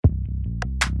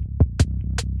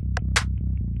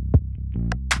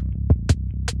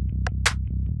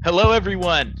Hello,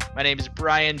 everyone. My name is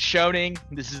Brian Schoening.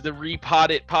 This is the Repod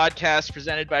It podcast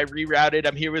presented by Rerouted.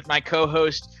 I'm here with my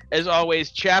co-host, as always,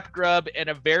 Chap Grubb, and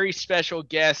a very special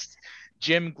guest,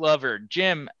 Jim Glover.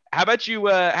 Jim, how about you?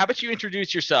 How about you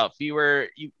introduce yourself? We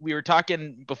were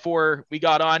talking before we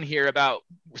got on here about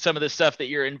some of the stuff that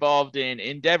you're involved in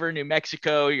Endeavor, New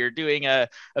Mexico. You're doing a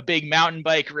big mountain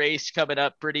bike race coming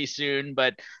up pretty soon.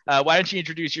 But why don't you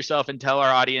introduce yourself and tell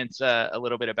our audience a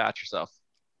little bit about yourself?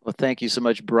 Well, thank you so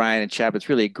much, Brian and Chap. It's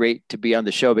really great to be on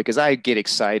the show because I get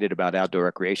excited about outdoor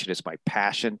recreation. It's my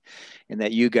passion, and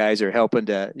that you guys are helping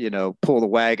to, pull the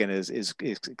wagon is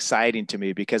exciting to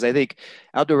me because I think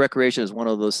outdoor recreation is one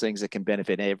of those things that can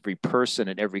benefit every person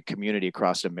and every community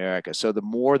across America. So the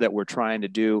more that we're trying to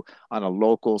do on a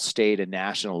local, state, and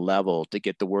national level to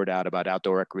get the word out about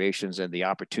outdoor recreations and the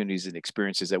opportunities and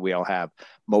experiences that we all have,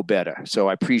 mo better. So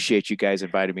I appreciate you guys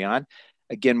inviting me on.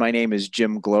 Again, my name is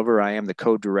Jim Glover. I am the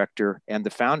co-director and the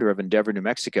founder of Endeavor New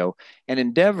Mexico. And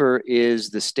Endeavor is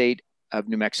the state of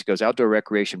New Mexico's Outdoor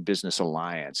Recreation Business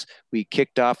Alliance. We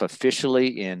kicked off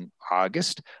officially in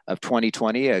August of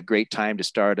 2020, a great time to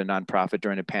start a nonprofit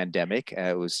during a pandemic.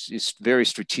 It was a very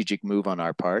strategic move on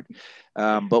our part.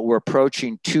 But we're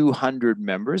approaching 200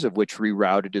 members, of which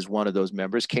Rerouted is one of those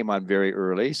members, came on very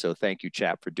early. So thank you,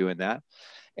 Chap, for doing that.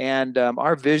 And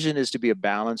our vision is to be a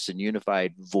balanced and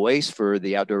unified voice for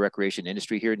the outdoor recreation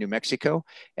industry here in New Mexico.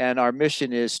 And our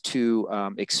mission is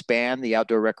to expand the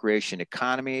outdoor recreation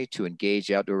economy, to engage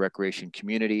the outdoor recreation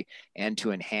community, and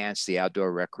to enhance the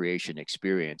outdoor recreation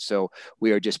experience. So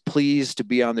we are just pleased to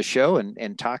be on the show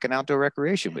and talking outdoor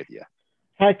recreation with you.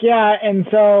 Heck yeah. And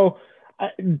so, uh,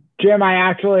 Jim,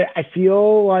 I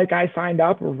feel like I signed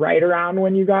up right around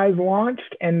when you guys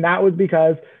launched. And that was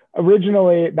because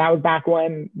originally that was back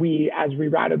when we, as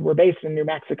Rerouted, were based in New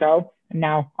Mexico and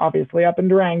now obviously up in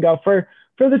Durango. For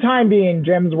the time being,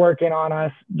 Jim's working on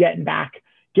us getting back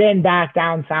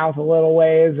down south a little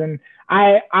ways. And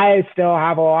I still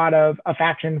have a lot of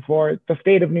affection for the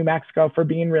state of New Mexico for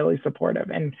being really supportive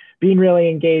and being really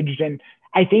engaged. And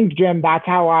I think, Jim, that's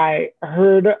how I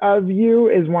heard of you,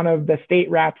 is one of the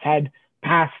state reps had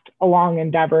passed along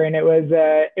Endeavor. And it was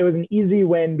an easy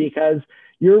win because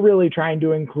you're really trying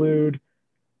to include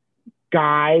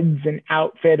guides and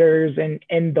outfitters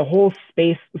and the whole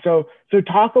space. So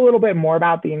talk a little bit more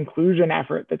about the inclusion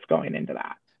effort that's going into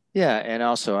that. Yeah, and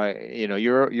also,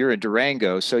 you're in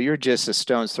Durango, so you're just a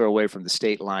stone's throw away from the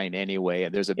state line anyway.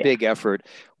 And there's a Yeah. big effort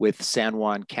with San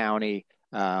Juan County,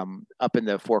 up in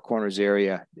the Four Corners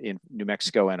area in New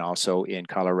Mexico and also in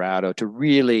Colorado to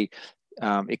really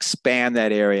expand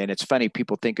that area. And it's funny,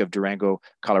 people think of Durango,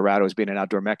 Colorado as being an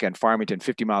outdoor mecca, and Farmington,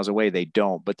 50 miles away, they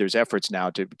don't. But there's efforts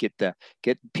now to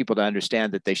get people to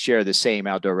understand that they share the same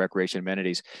outdoor recreation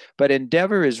amenities. But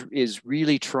Endeavor is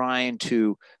really trying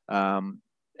to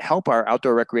help our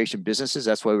outdoor recreation businesses.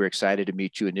 That's why we're excited to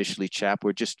meet you initially, Chap.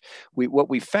 What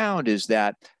we found is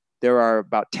that there are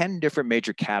about 10 different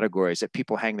major categories that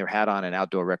people hang their hat on in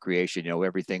outdoor recreation.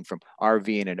 Everything from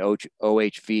RVing and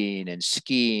OHVing and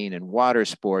skiing and water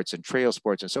sports and trail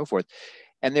sports and so forth.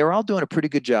 And they were all doing a pretty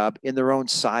good job in their own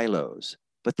silos,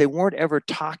 but they weren't ever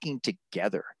talking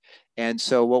together. And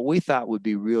so what we thought would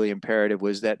be really imperative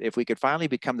was that if we could finally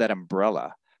become that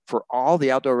umbrella for all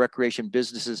the outdoor recreation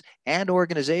businesses and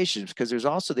organizations, because there's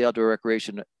also the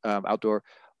outdoor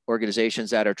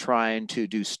organizations that are trying to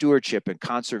do stewardship and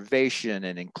conservation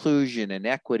and inclusion and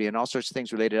equity and all sorts of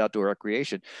things related to outdoor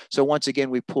recreation. So once again,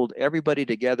 we pulled everybody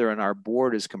together, and our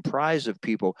board is comprised of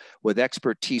people with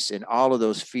expertise in all of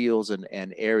those fields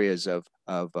and areas of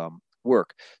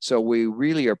work. So we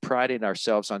really are priding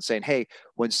ourselves on saying, hey,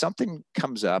 when something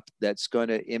comes up that's going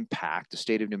to impact the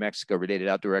state of New Mexico related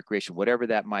to outdoor recreation, whatever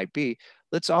that might be,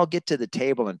 let's all get to the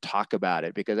table and talk about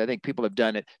it, because I think people have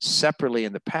done it separately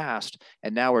in the past.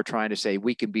 And now we're trying to say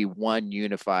we can be one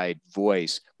unified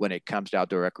voice when it comes to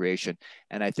outdoor recreation.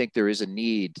 And I think there is a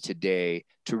need today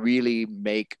to really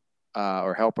make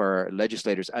or help our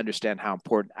legislators understand how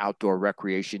important outdoor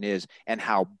recreation is and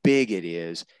how big it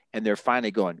is. And they're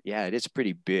finally going, yeah, it is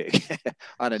pretty big.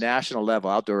 On a national level,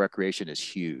 outdoor recreation is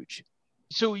huge.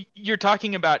 So you're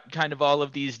talking about kind of all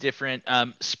of these different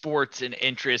sports and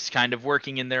interests kind of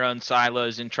working in their own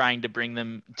silos and trying to bring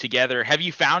them together. Have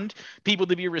you found people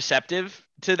to be receptive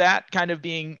to that kind of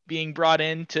being brought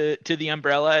in to the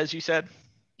umbrella, as you said?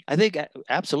 I think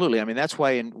absolutely. I mean, that's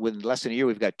why with less than a year,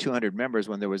 we've got 200 members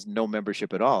when there was no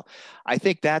membership at all. I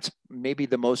think that's maybe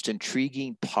the most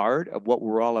intriguing part of what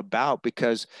we're all about,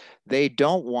 because they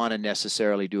don't want to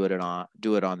necessarily do it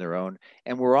on their own.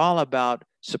 And we're all about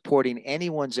supporting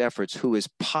anyone's efforts who is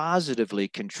positively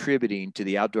contributing to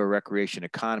the outdoor recreation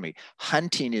economy.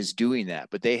 Hunting is doing that,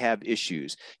 but they have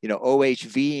issues.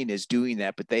 OHVing is doing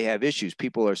that, but they have issues.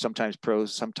 People are sometimes pro,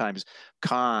 sometimes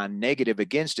con, negative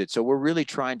against it. So we're really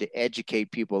trying to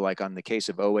educate people, like on the case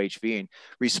of OHVing,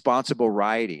 responsible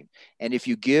riding. And if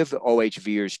you give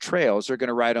OHVers trails, they're going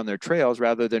to ride on their trails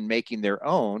rather than making their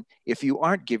own if you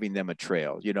aren't giving them a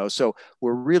trail. So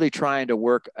we're really trying to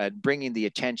work at bringing the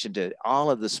attention to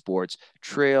all of the sports,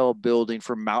 trail building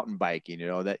for mountain biking.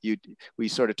 We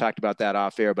sort of talked about that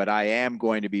off air, but I am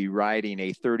going to be riding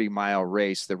a 30-mile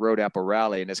race, the Road Apple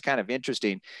Rally. And it's kind of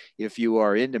interesting. If you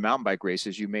are into mountain bike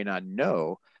races, you may not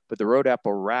know, but the Road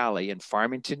Apple Rally in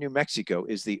Farmington, New Mexico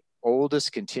is the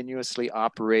oldest continuously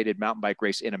operated mountain bike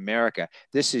race in America.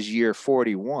 This is year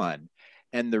 41.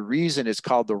 And the reason it's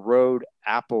called the Road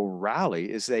Apple Rally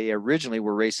is they originally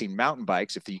were racing mountain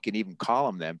bikes, if you can even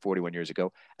call them 41 years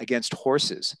ago, against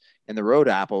horses. And the road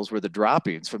apples were the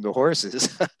droppings from the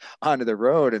horses onto the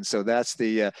road. And so that's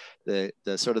the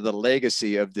sort of the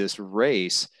legacy of this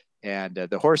race. And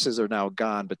the horses are now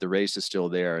gone, but the race is still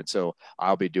there. And so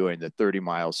I'll be doing the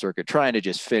 30-mile circuit, trying to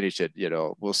just finish it.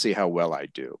 We'll see how well I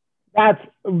do. That's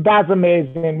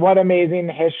amazing. What amazing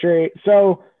history.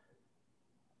 So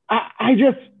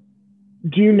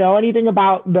do you know anything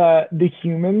about the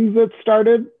humans that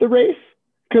started the race?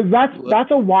 Because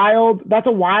that's a wild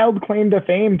claim to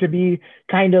fame, to be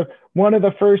kind of one of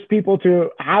the first people to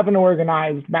have an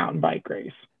organized mountain bike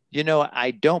race.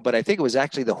 I don't, but I think it was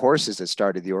actually the horses that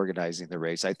started organizing the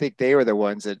race. I think they were the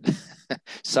ones that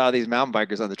saw these mountain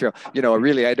bikers on the trail.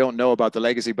 Really, I don't know about the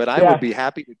legacy, but I would be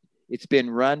happy. It's been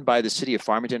run by the city of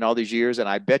Farmington all these years, and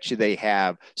I bet you they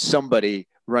have somebody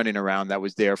running around that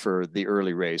was there for the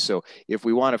early race. So if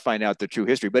we want to find out the true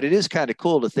history, but it is kind of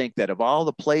cool to think that of all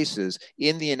the places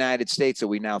in the United States that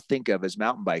we now think of as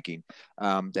mountain biking,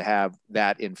 to have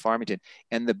that in Farmington.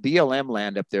 And the BLM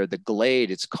land up there, the Glade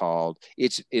it's called,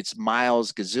 it's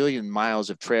miles, gazillion miles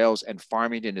of trails, and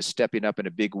Farmington is stepping up in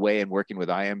a big way and working with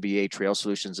IMBA Trail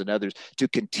Solutions and others to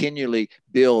continually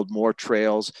build more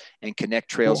trails and connect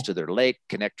trails to their lake,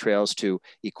 connect trails to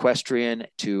equestrian,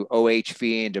 to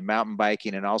OHV, and to mountain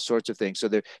biking and all sorts of things. So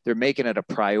they're making it a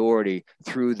priority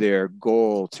through their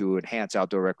goal to enhance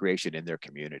outdoor recreation in their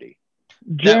community.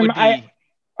 Jim, go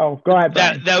ahead,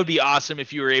 Brian. That would be awesome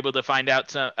if you were able to find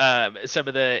out some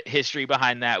of the history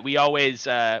behind that. We always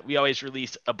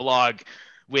release a blog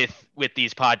with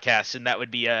these podcasts, and that would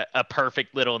be a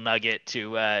perfect little nugget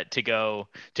to go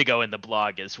in the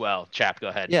blog as well. Chap, go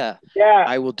ahead. Yeah,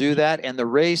 I will do that. And the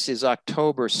race is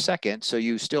October 2nd, so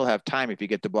you still have time if you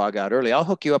get the blog out early. I'll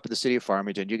hook you up at the city of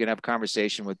Farmington. You can have a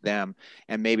conversation with them,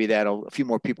 and maybe a few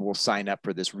more people will sign up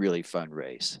for this really fun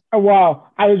race. Oh, wow.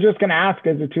 I was just going to ask,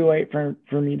 is it too late for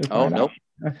me to sign up?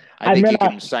 Nope. I think you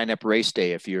can sign up race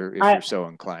day if you're so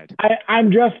inclined. I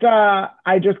just got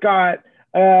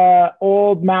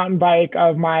old mountain bike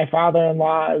of my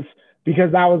father-in-law's,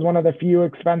 because that was one of the few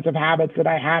expensive habits that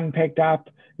I hadn't picked up.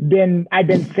 I've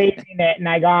been saving it, and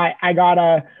I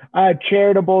got a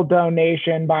charitable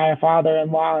donation by a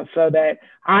father-in-law so that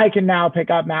I can now pick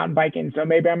up mountain biking. So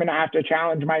maybe I'm going to have to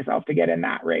challenge myself to get in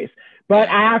that race. But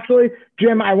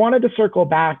Jim, I wanted to circle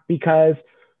back because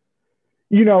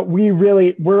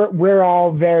we're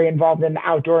all very involved in the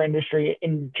outdoor industry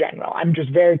in general. I'm just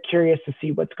very curious to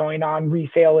see what's going on.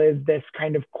 Resale is this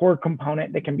kind of core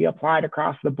component that can be applied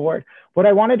across the board. What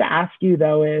I wanted to ask you,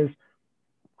 though, is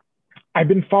I've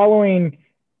been following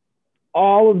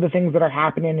all of the things that are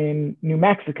happening in New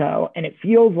Mexico, and it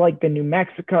feels like the New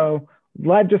Mexico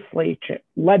legislature,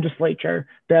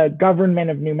 the government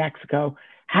of New Mexico,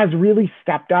 has really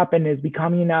stepped up and is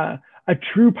becoming a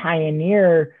true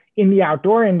pioneer in the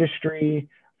outdoor industry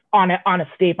on a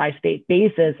state-by-state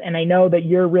basis. And I know that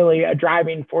you're really a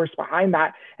driving force behind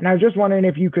that. And I was just wondering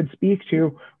if you could speak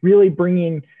to really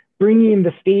bringing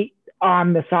the state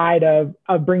on the side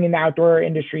of bringing the outdoor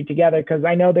industry together, because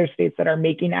I know there's states that are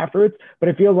making efforts, but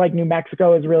it feels like New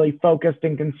Mexico is really focused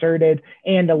and concerted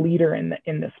and a leader in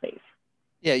this space.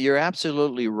 Yeah, you're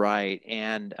absolutely right.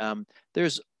 And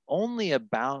there's only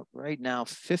about right now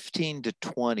 15 to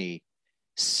 20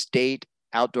 state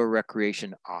outdoor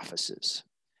recreation offices.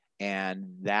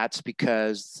 And that's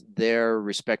because their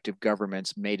respective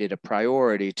governments made it a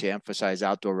priority to emphasize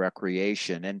outdoor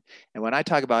recreation. And when I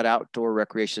talk about outdoor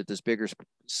recreation at this bigger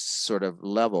sort of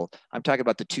level, I'm talking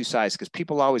about the two sides, because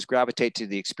people always gravitate to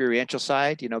the experiential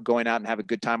side, going out and have a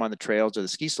good time on the trails or the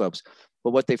ski slopes.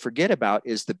 But what they forget about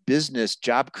is the business,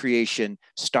 job creation,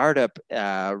 startup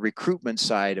recruitment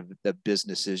side of the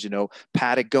businesses,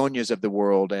 Patagonias of the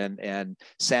world and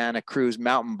Santa Cruz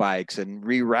mountain bikes and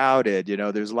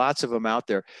Rerouted. There's lots of them out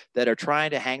there that are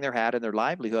trying to hang their hat and their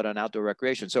livelihood on outdoor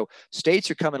recreation. So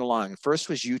states are coming along. First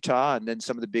was Utah, and then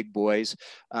some of the big boys.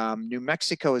 New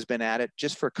Mexico has been at it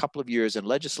just for a couple of years, and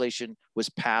legislation was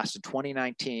passed in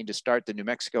 2019 to start the New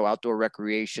Mexico Outdoor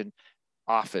Recreation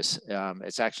Office.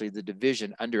 It's actually the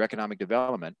division under economic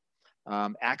development.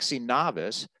 Axie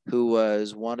Navis, who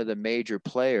was one of the major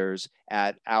players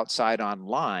at Outside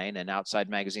Online, and Outside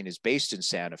Magazine is based in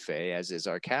Santa Fe, as is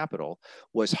our capital,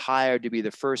 was hired to be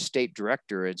the first state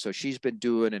director. And so she's been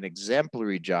doing an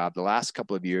exemplary job the last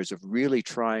couple of years of really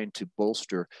trying to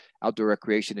bolster outdoor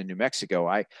recreation in New Mexico.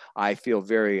 I feel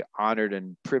very honored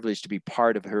and privileged to be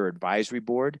part of her advisory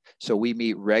board. So we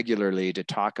meet regularly to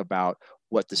talk about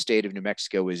what the state of New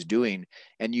Mexico is doing.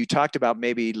 And you talked about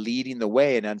maybe leading the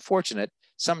way, and unfortunate,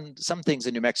 some things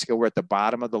in New Mexico were at the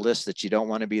bottom of the list that you don't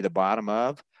want to be the bottom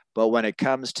of. But when it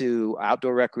comes to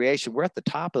outdoor recreation, we're at the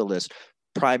top of the list,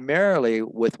 primarily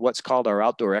with what's called our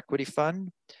Outdoor Equity Fund.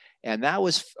 And that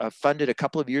was funded a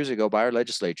couple of years ago by our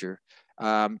legislature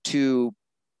to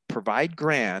provide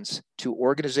grants to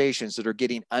organizations that are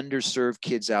getting underserved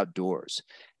kids outdoors.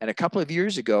 And a couple of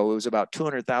years ago, it was about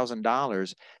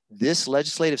 $200,000. This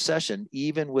legislative session,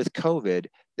 even with COVID,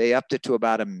 they upped it to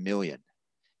about $1 million.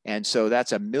 And so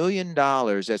that's $1 million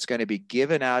that's going to be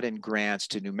given out in grants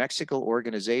to New Mexico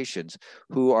organizations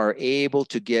who are able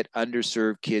to get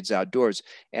underserved kids outdoors.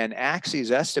 And Axie is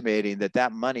estimating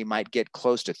that money might get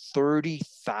close to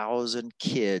 30,000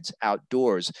 kids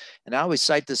outdoors. And I always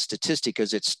cite this statistic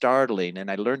because it's startling, and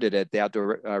I learned it at the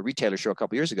Outdoor Retailer Show a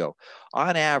couple years ago.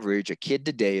 On average, a kid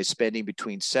today is spending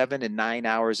between 7 and 9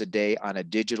 hours a day on a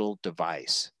digital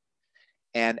device,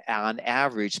 and on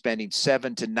average spending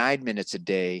 7 to 9 minutes a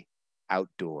day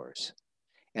outdoors.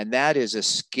 And that is a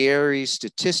scary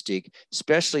statistic,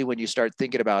 especially when you start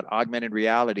thinking about augmented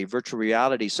reality, virtual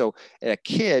reality. So a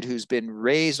kid who's been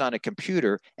raised on a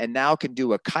computer and now can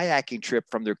do a kayaking trip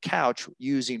from their couch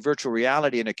using virtual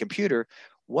reality in a computer,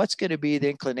 what's going to be the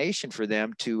inclination for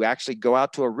them to actually go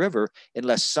out to a river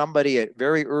unless somebody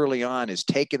very early on is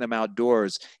taking them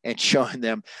outdoors and showing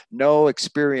them no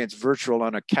experience virtual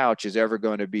on a couch is ever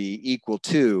going to be equal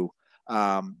to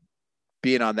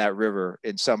being on that river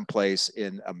in some place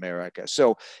in America.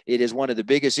 So it is one of the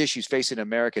biggest issues facing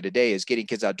America today is getting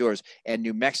kids outdoors. And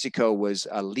New Mexico was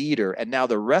a leader. And now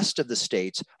the rest of the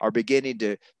states are beginning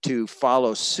to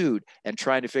follow suit and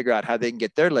trying to figure out how they can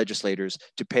get their legislators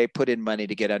to put in money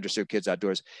to get underserved kids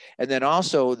outdoors. And then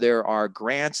also there are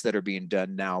grants that are being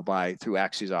done now through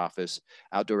Axie's office,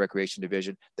 Outdoor Recreation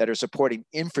Division, that are supporting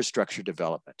infrastructure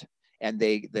development. And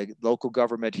the local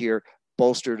government here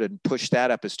bolstered and pushed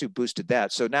that up as too, boosted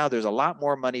that. So now there's a lot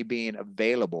more money being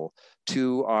available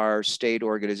to our state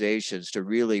organizations to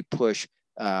really push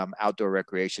outdoor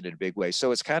recreation in a big way.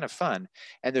 So it's kind of fun.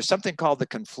 And there's something called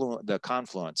the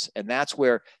confluence. And that's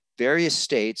where various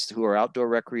states who are outdoor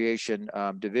recreation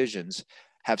divisions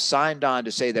have signed on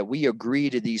to say that we agree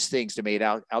to these things to make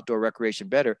outdoor recreation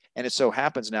better. And it so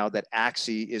happens now that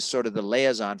Axie is sort of the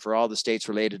liaison for all the states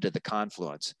related to the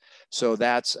confluence. So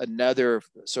that's another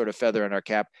sort of feather in our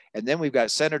cap. And then we've got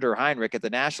Senator Heinrich at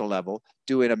the national level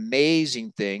doing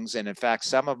amazing things. And in fact,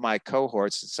 some of my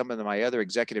cohorts, some of my other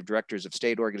executive directors of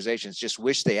state organizations just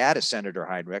wish they had a Senator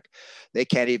Heinrich. They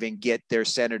can't even get their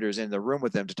senators in the room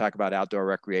with them to talk about outdoor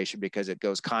recreation because it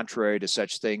goes contrary to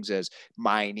such things as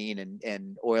mining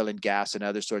and oil and gas and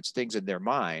other sorts of things in their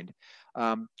mind.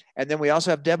 And then we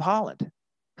also have Deb Haaland,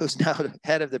 who's now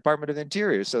head of the Department of the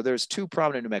Interior. So there's two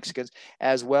prominent New Mexicans,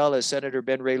 as well as Senator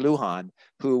Ben Ray Lujan,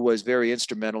 who was very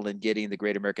instrumental in getting the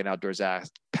Great American Outdoors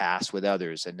Act passed with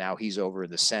others. And now he's over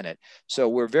in the Senate. So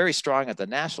we're very strong at the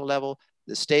national level,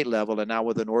 the state level, and now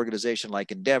with an organization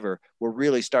like Endeavor, we're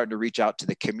really starting to reach out to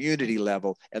the community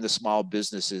level and the small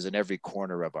businesses in every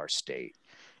corner of our state.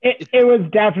 It was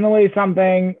definitely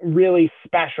something really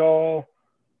special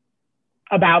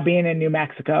about being in New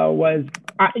Mexico was,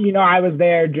 I was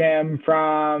there, Jim,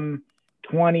 from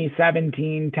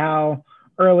 2017 till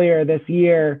earlier this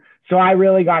year. So I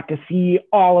really got to see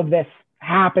all of this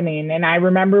happening. And I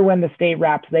remember when the state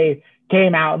reps, they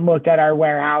came out and looked at our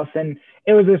warehouse, and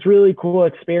it was this really cool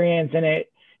experience. And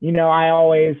it,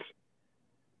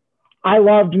 I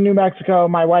loved New Mexico.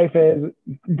 My wife is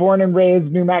born and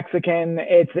raised New Mexican.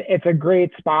 It's a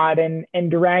great spot. And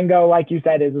Durango, like you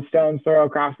said, is a stone's throw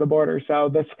across the border. So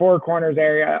this Four Corners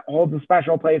area holds a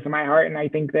special place in my heart. And I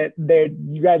think that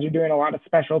you guys are doing a lot of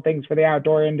special things for the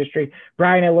outdoor industry.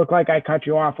 Brian, it looked like I cut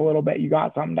you off a little bit. You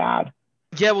got something to add?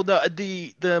 Yeah, well,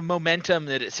 the momentum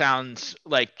that it sounds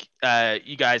like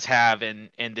you guys have in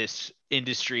this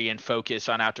industry and focus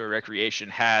on outdoor recreation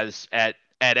has at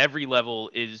every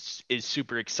level is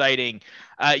super exciting.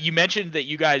 You mentioned that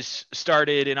you guys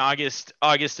started in August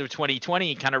of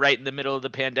 2020, kind of right in the middle of the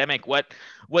pandemic. What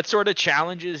sort of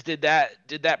challenges did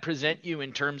that present you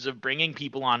in terms of bringing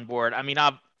people on board? I mean,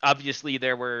 obviously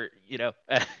there were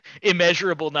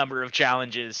immeasurable number of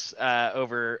challenges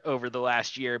over the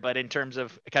last year, but in terms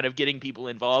of kind of getting people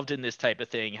involved in this type of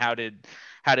thing, how did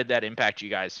that impact you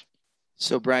guys?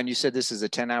 So, Brian, you said this is a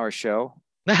 10-hour show.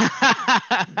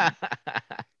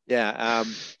 Yeah.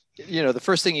 The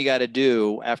first thing you got to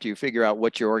do after you figure out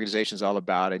what your organization is all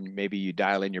about and maybe you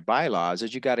dial in your bylaws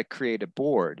is you got to create a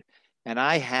board. And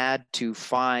I had to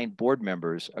find board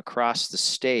members across the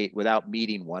state without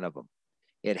meeting one of them.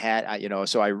 It had,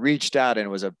 so I reached out, and it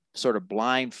was a sort of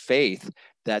blind faith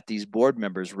that these board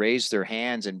members raised their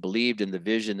hands and believed in the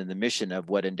vision and the mission of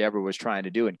what Endeavor was trying to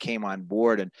do and came on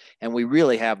board. And we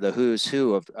really have the who's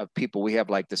who of people. We have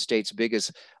like the state's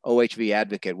biggest OHV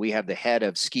advocate. We have the head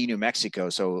of Ski New Mexico.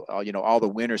 So, all the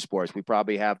winter sports, we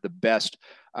probably have the best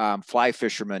fly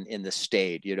fishermen in the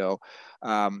state,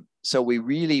 so we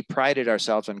really prided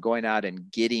ourselves on going out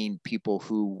and getting people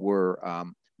who were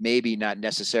maybe not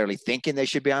necessarily thinking they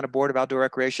should be on a board of outdoor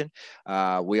recreation.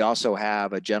 We also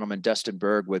have a gentleman, Dustin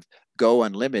Berg, with Go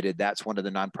Unlimited. That's one of the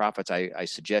nonprofits I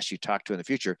suggest you talk to in the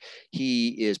future. He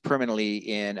is permanently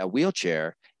in a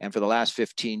wheelchair, and for the last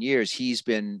 15 years, he's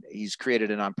created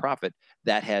a nonprofit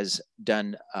that has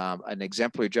done an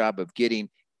exemplary job of getting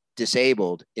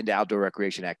disabled into outdoor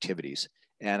recreation activities.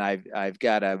 And I've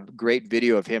got a great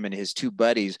video of him and his two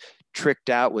buddies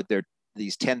tricked out with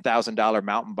these $10,000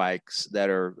 mountain bikes that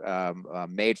are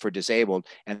made for disabled,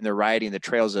 and they're riding the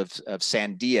trails of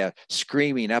Sandia,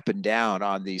 screaming up and down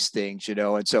on these things,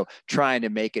 and so trying to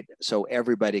make it so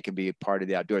everybody can be a part of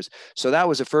the outdoors. So that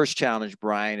was the first challenge,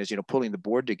 Brian, is, pulling the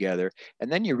board together.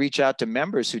 And then you reach out to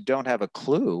members who don't have a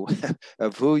clue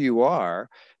of who you are.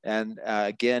 And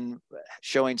again,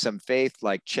 showing some faith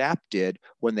like Chap did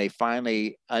when they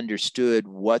finally understood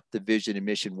what the vision and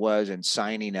mission was and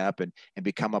signing up and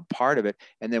become a part of it.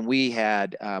 And then we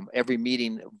had every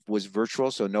meeting was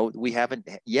virtual. So no, we haven't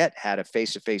yet had a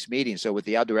face-to-face meeting. So with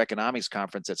the Outdoor Economics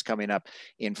Conference that's coming up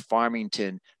in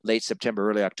Farmington, late September,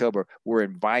 early October, we're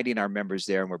inviting our members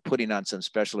there, and we're putting on some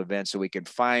special events so we can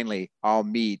finally all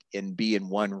meet and be in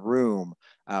one room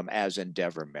as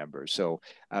Endeavor members. So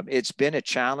it's been a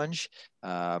challenge,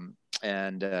 and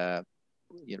we're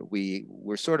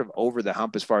sort of over the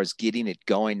hump as far as getting it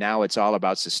going. Now it's all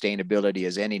about sustainability,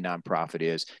 as any nonprofit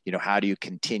is. How do you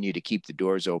continue to keep the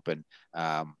doors open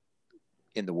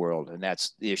in the world? And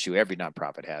that's the issue every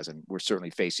nonprofit has, and we're certainly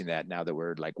facing that now that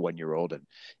we're like 1 year old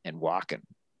and walking.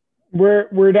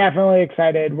 We're definitely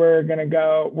excited. We're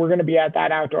gonna be at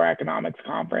that Outdoor Economics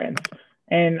Conference.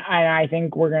 And I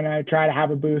think we're going to try to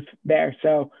have a booth there.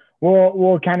 So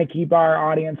we'll kind of keep our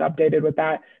audience updated with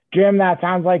that. Jim, that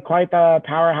sounds like quite the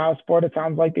powerhouse sport. It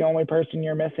sounds like the only person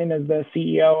you're missing is the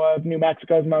CEO of New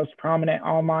Mexico's most prominent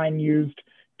online used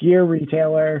gear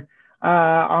retailer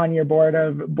on your board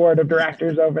of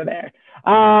directors over there.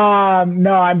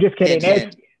 No, I'm just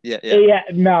kidding.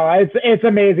 It's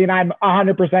amazing. I'm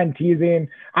 100% teasing.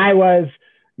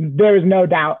 There was no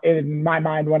doubt in my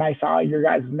mind when I saw your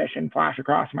guys' mission flash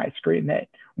across my screen that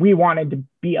we wanted to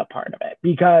be a part of it,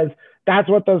 because that's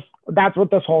what this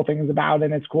whole thing is about.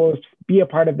 And it's cool to be a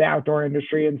part of the outdoor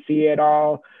industry and see it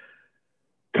all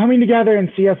coming together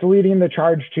and see us leading the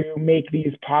charge to make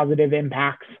these positive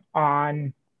impacts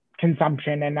on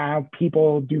consumption and how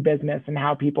people do business and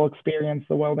how people experience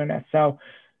the wilderness. So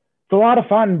it's a lot of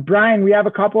fun. Brian, we have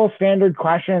a couple of standard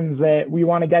questions that we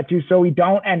want to get to so we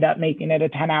don't end up making it a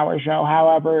 10-hour show,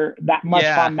 however that much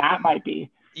fun that might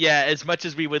be. Yeah, as much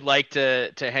as we would like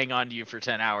to hang on to you for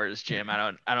 10 hours, Jim,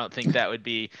 I don't think that would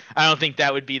be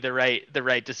the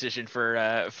right decision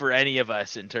for any of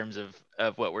us in terms of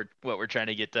what we're trying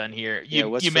to get done here.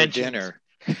 You mentioned dinner.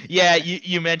 Yeah,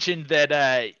 you mentioned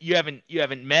that you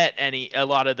haven't met a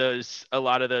lot of those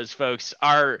folks.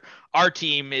 Our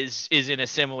team is in a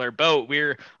similar boat.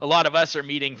 A lot of us are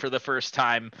meeting for the first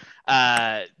time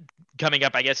coming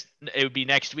up. I guess it would be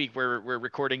next week. We're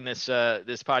recording this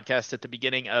podcast at the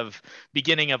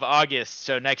beginning of August.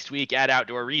 So next week at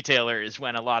Outdoor Retailer is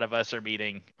when a lot of us are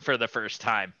meeting for the first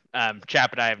time.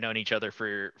 Chap and I have known each other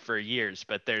for years,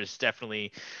 but there's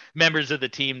definitely members of the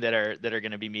team that are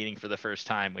going to be meeting for the first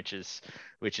time, which is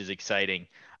exciting.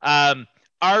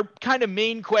 our kind of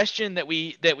main question that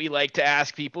we like to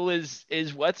ask people is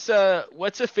what's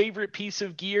a favorite piece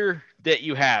of gear that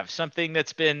you have, something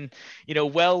that's been,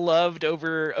 well loved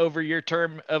over your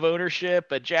term of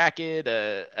ownership, a jacket,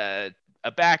 a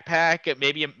backpack,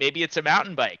 maybe it's a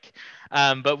mountain bike.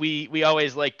 But we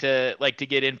always like to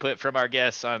get input from our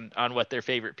guests on what their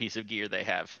favorite piece of gear they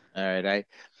have. All right.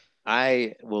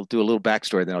 I will do a little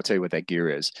backstory, then I'll tell you what that gear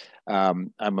is.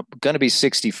 I'm going to be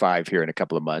 65 here in a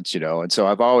couple of months, and so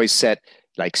I've always set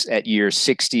like at year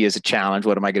 60 as a challenge.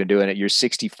 What am I going to do? And at year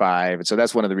 65, and so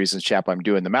that's one of the reasons, Chap, I'm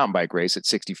doing the mountain bike race at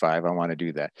 65. I want to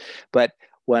do that. But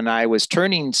when I was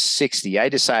turning 60, I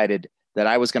decided that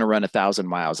I was going to run 1,000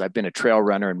 miles. I've been a trail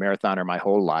runner and marathoner my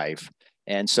whole life.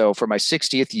 And so for my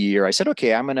 60th year, I said,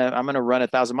 okay, I'm gonna run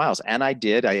 1,000 miles. And I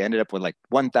did. I ended up with like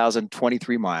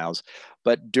 1,023 miles.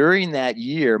 But during that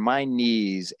year, my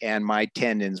knees and my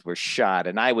tendons were shot.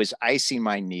 And I was icing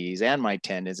my knees and my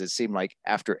tendons, it seemed like,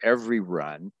 after every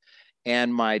run.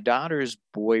 And my daughter's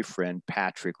boyfriend,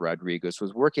 Patrick Rodriguez,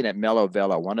 was working at Mellow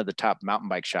Vela, one of the top mountain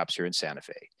bike shops here in Santa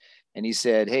Fe. And he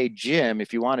said, hey, Jim,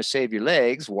 if you want to save your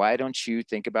legs, why don't you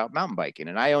think about mountain biking?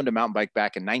 And I owned a mountain bike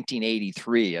back in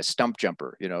 1983, a stump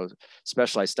jumper,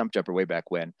 specialized stump jumper way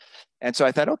back when. And so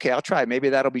I thought, okay, I'll try. Maybe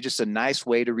that'll be just a nice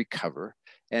way to recover.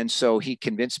 And so he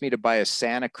convinced me to buy a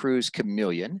Santa Cruz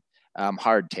Chameleon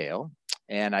hardtail.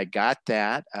 And I got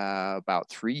that about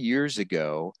 3 years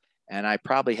ago. And I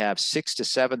probably have 6,000 to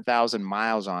 7,000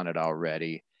 miles on it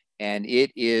already. And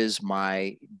it is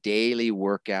my daily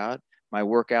workout. My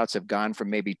workouts have gone from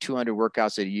maybe 200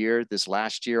 workouts a year. This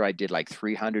last year, I did like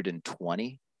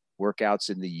 320 workouts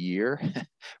in the year,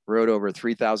 rode over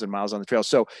 3,000 miles on the trail.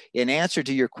 So in answer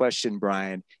to your question,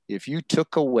 Brian, if you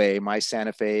took away my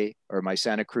Santa Fe or my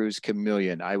Santa Cruz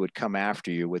Chameleon, I would come after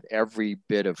you with every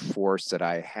bit of force that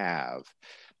I have.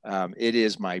 It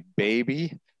is my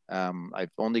baby.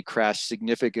 I've only crashed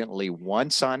significantly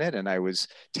once on it, and I was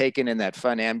taken in that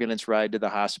fun ambulance ride to the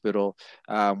hospital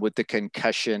with the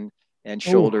concussion and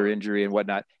shoulder injury and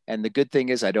whatnot. And the good thing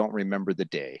is I don't remember the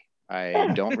day.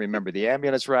 I don't remember the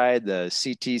ambulance ride, the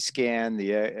CT scan,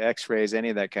 the x-rays, any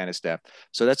of that kind of stuff.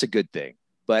 So that's a good thing,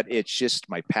 but it's just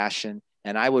my passion.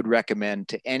 And I would recommend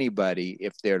to anybody,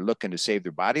 if they're looking to save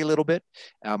their body a little bit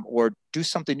or do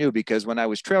something new, because when I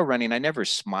was trail running, I never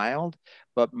smiled,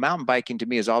 but mountain biking to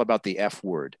me is all about the F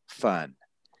word, fun.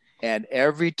 And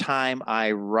every time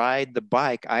I ride the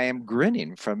bike, I am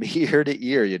grinning from ear to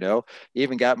ear,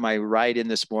 even got my ride in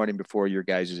this morning before your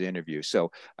guys' interview.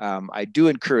 So I do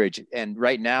encourage, and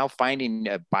right now finding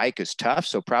a bike is tough.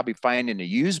 So probably finding a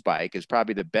used bike is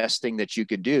probably the best thing that you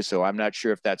can do. So I'm not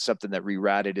sure if that's something that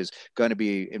Rerouted is going to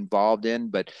be involved in,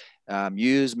 but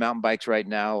used mountain bikes right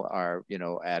now are,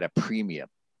 at a premium.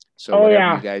 So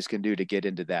whatever you guys can do to get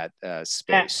into that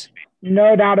space.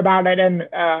 No doubt about it. And,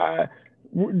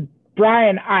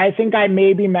 Brian, I think I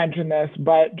maybe mentioned this,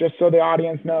 but just so the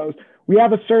audience knows, we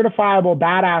have a certifiable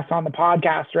badass on the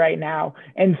podcast right now,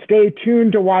 and stay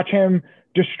tuned to watch him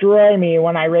destroy me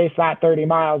when I race that 30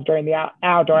 miles during the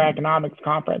Outdoor Economics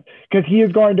Conference, because he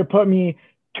is going to put me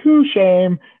to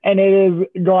shame, and it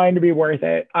is going to be worth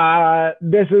it.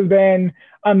 This has been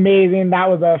amazing. That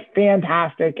was a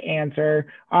fantastic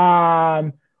answer.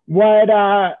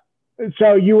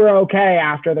 So you were okay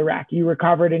after the wreck? You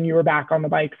recovered and you were back on the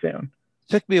bike soon?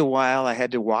 Took me a while. I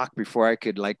had to walk before I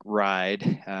could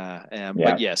ride.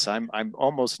 But yes, I'm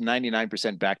almost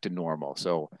 99% back to normal.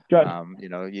 So,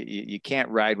 you can't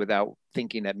ride without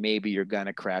thinking that maybe you're going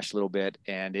to crash a little bit,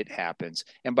 and it happens.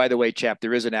 And by the way, Chap,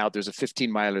 there's a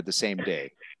 15 miler the same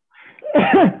day.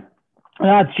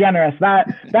 That's generous.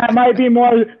 That might be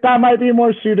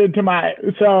more suited to my,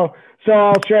 so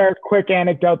I'll share a quick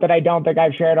anecdote that I don't think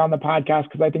I've shared on the podcast,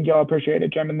 because I think you'll appreciate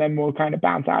it, Jim, and then we'll kind of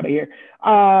bounce out of here.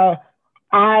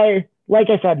 Like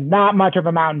I said, not much of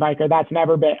a mountain biker. That's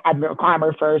never been, I've been a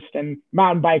climber first, and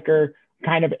mountain biker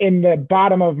kind of in the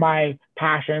bottom of my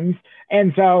passions.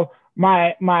 And so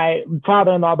my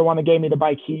father-in-law, the one that gave me the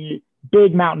bike, he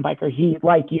big mountain biker. He,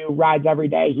 like you, rides every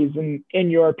day. He's in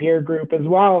your peer group as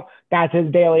well. That's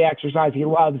his daily exercise. He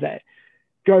loves it.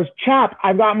 Goes, Chap,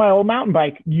 I've got my old mountain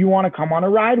bike. You want to come on a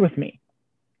ride with me?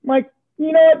 I'm like,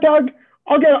 you know what, Doug?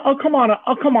 I'll come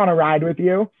on a ride with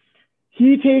you.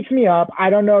 He takes me up.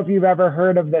 I don't know if you've ever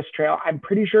heard of this trail. I'm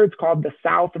pretty sure it's called the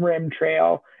South Rim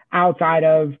Trail outside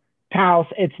of Taos.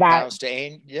 It's that. Taos to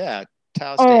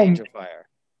Angel Fire.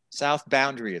 South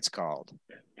Boundary, it's called.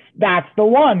 That's the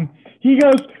one. He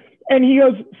goes,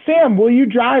 Sam, will you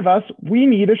drive us? We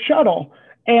need a shuttle.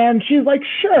 And she's like,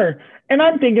 sure. And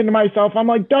I'm thinking to myself, I'm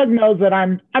like, Doug knows that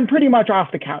I'm pretty much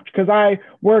off the couch, because I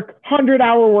work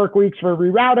 100-hour work weeks for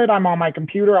Rerouted. I'm on my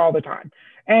computer all the time.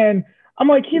 And I'm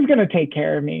like, he's gonna take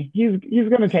care of me. He's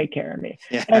gonna take care of me.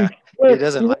 Yeah. And He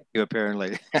doesn't like you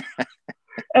apparently.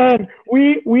 and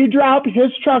we drop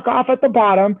his truck off at the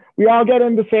bottom. We all get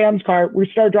into Sam's car. We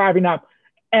start driving up,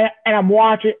 and I'm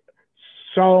watching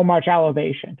so much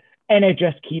elevation, and it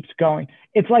just keeps going.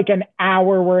 It's like an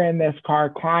hour we're in this car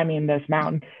climbing this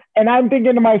mountain, and I'm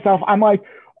thinking to myself, I'm like,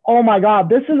 oh my God,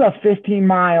 this is a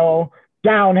 15-mile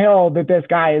downhill that this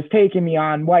guy is taking me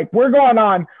on. Like we're going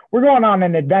on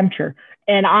an adventure,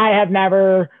 and I have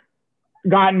never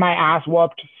gotten my ass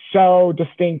whooped so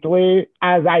distinctly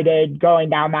as I did going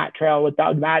down that trail with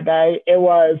Doug that day.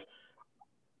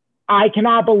 I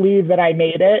cannot believe that I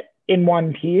made it in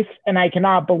one piece. And I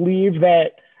cannot believe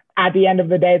that at the end of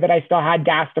the day that I still had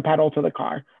gas to pedal to the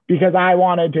car because I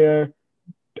wanted to,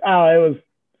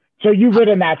 so you've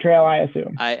ridden that trail, I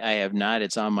assume. I have not.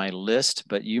 It's on my list,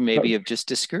 but you maybe have just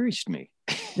discouraged me.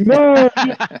 No,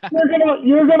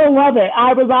 you're gonna love it.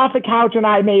 I was off the couch and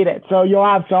I made it. So you'll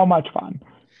have so much fun.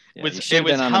 Yeah, it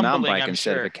was on a mountain bike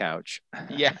instead of a couch.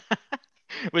 Yeah.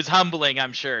 It was humbling,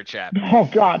 I'm sure, Chap. Oh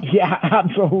God, yeah,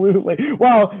 absolutely.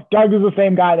 Well, Doug is the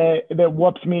same guy that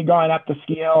whoops me going up the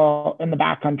scale in the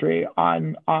backcountry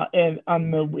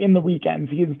in the weekends.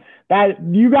 He's that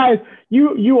you guys,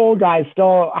 you old guys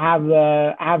still have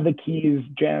the keys,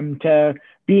 Jim, to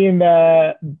being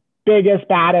the biggest,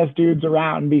 baddest dudes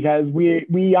around because we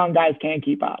young guys can't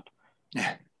keep up.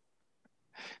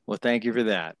 Well, thank you for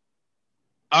that.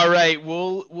 All right,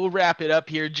 we'll wrap it up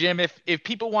here, Jim. If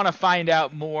people want to find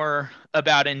out more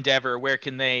about Endeavor, where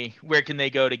can they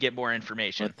go to get more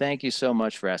information? Well, thank you so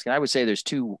much for asking. I would say there's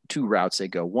two routes they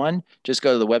go. One, just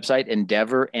go to the website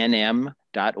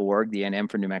endeavornm.org, the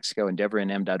NM for New Mexico,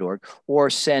 endeavornm.org, or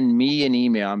send me an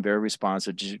email. I'm very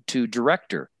responsive to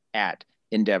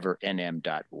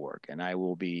director@endeavornm.org, and I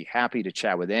will be happy to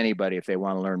chat with anybody if they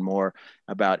want to learn more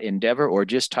about Endeavor or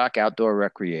just talk outdoor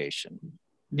recreation.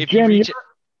 If you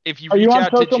reach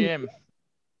out to Jim.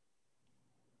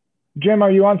 Jim, are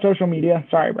you on social media?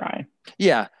 Sorry, Brian.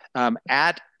 Yeah,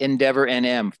 at Endeavor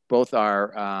NM. Both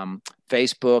our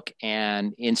Facebook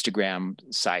and Instagram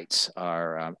sites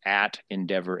are at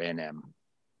Endeavor NM.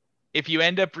 If you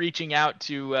end up reaching out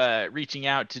to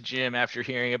Jim after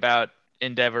hearing about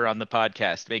Endeavor on the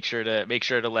podcast, make sure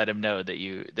to let him know that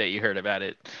you heard about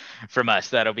it from us.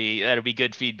 That'll be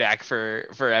good feedback for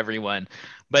everyone.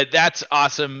 But that's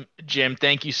awesome, Jim.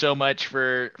 Thank you so much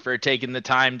for taking the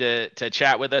time to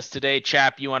chat with us today.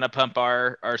 Chap, you want to pump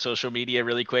our social media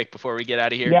really quick before we get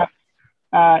out of here? Yeah.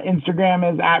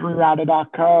 Instagram is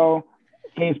 @rerouted.co.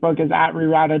 Facebook is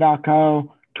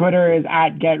 @rerouted.co. Twitter is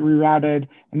 @getrerouted.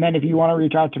 And then if you want to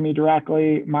reach out to me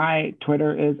directly, my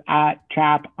Twitter is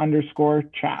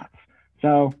 @chap_chats.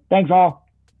 So thanks all.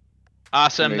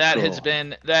 Awesome. That has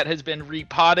been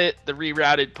Repotted, the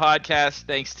Rerouted podcast.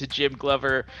 Thanks to Jim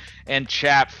Glover and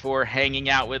Chap for hanging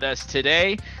out with us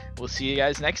today. We'll see you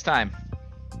guys next time.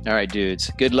 All right,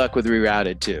 dudes. Good luck with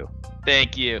Rerouted too.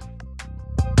 Thank you.